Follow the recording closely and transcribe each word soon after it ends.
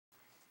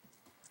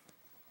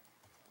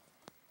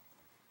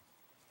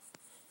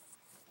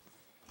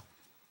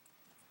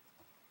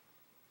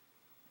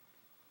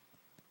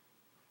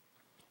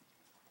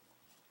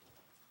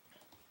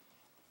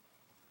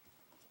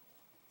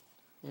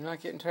You're not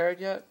getting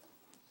tired yet?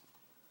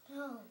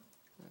 No.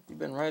 You've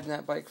been riding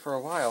that bike for a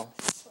while.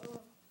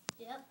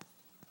 Yep.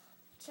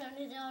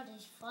 Turning out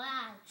these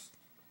flags.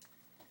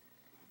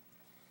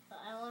 But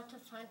I want to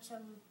find some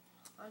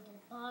on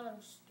the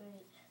bottom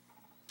street.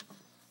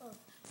 Oh.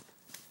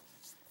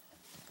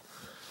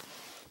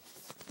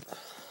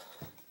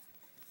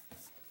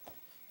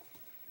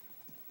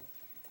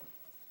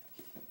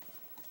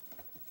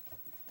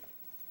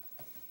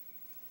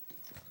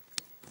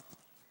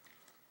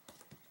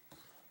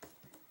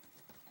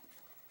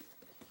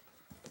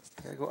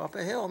 Gotta go up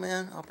a hill,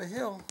 man. Up a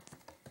hill.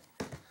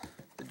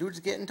 The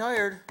dude's getting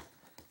tired.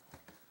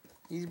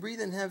 He's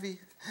breathing heavy.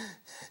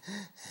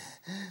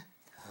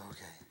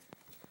 Okay.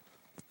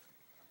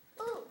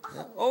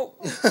 Yeah. Oh,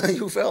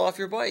 you fell off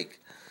your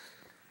bike.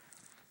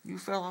 You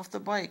fell off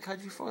the bike.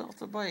 How'd you fall off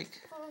the bike?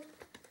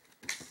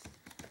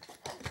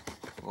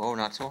 Oh,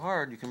 not so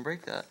hard. You can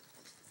break that.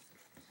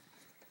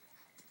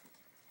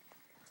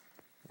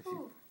 If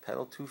you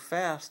pedal too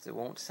fast, it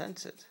won't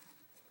sense it.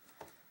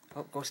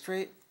 Oh, go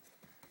straight.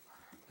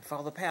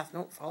 Follow the path.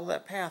 No, follow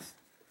that path.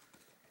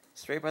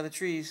 Straight by the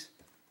trees.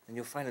 And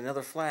you'll find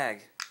another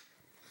flag.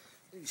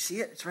 You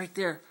see it? It's right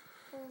there.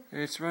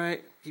 It's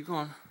right. Keep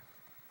going.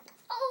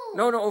 Oh.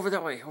 No, over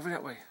that way. Over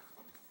that way.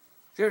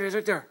 There it is,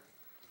 right there.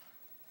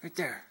 Right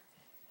there.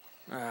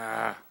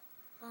 Ah.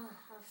 Oh, I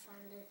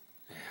found it.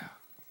 Yeah.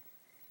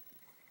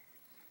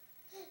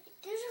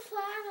 There's a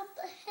flag up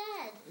the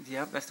head.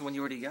 Yep, that's the one you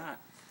already got.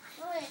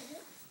 Oh, is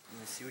it?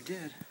 Yes, you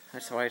did.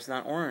 That's why it's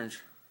not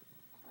orange.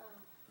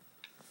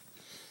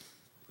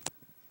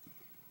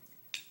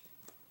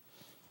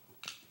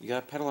 You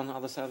got a pedal on the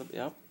other side of the...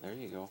 Yep, there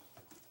you go.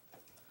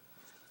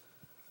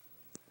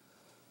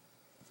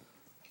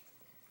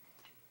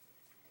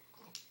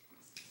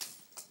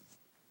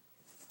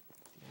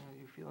 Are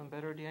you feeling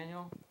better,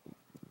 Daniel?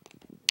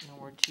 No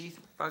more teeth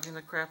bugging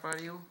the crap out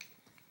of you?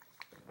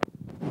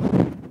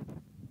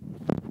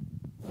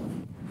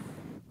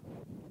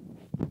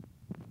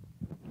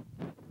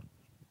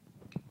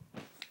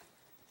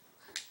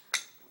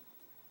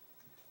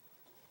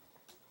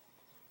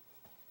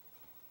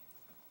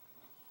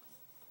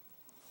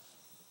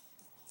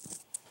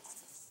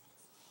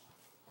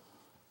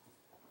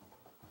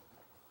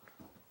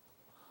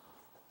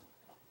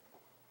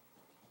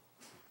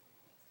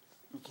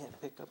 You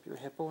can't pick up your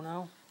hippo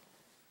now?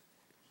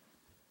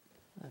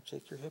 I'll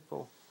take your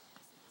hippo.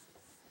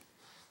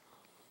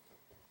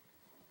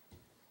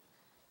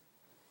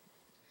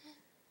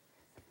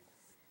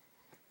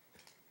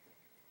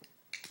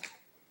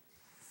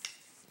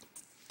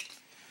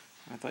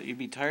 I thought you'd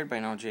be tired by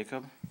now,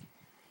 Jacob.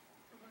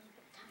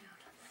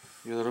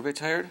 You're a little bit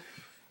tired?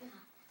 Yeah.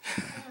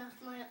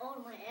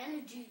 All my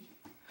energy.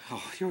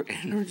 Oh, your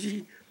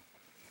energy.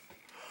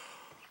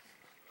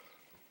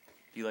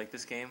 You like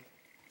this game?